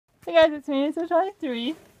Hey guys, it's me, so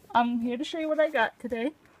 23. I'm here to show you what I got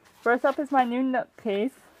today. First up is my new Nook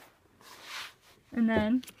case. And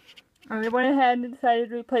then I went ahead and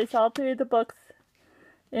decided to replace all three of the books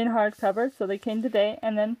in hardcover, so they came today.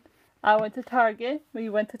 And then I went to Target. We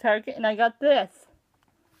went to Target and I got this.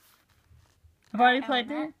 I've already played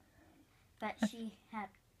it. That she had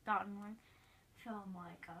gotten one. So I'm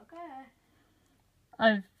like, okay.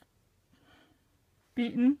 I've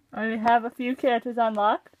beaten. I have a few characters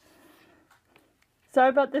unlocked. Sorry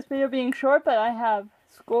about this video being short, but I have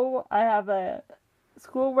a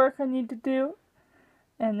schoolwork I need to do,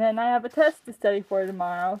 and then I have a test to study for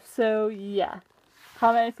tomorrow. So yeah,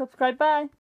 comment and subscribe. Bye.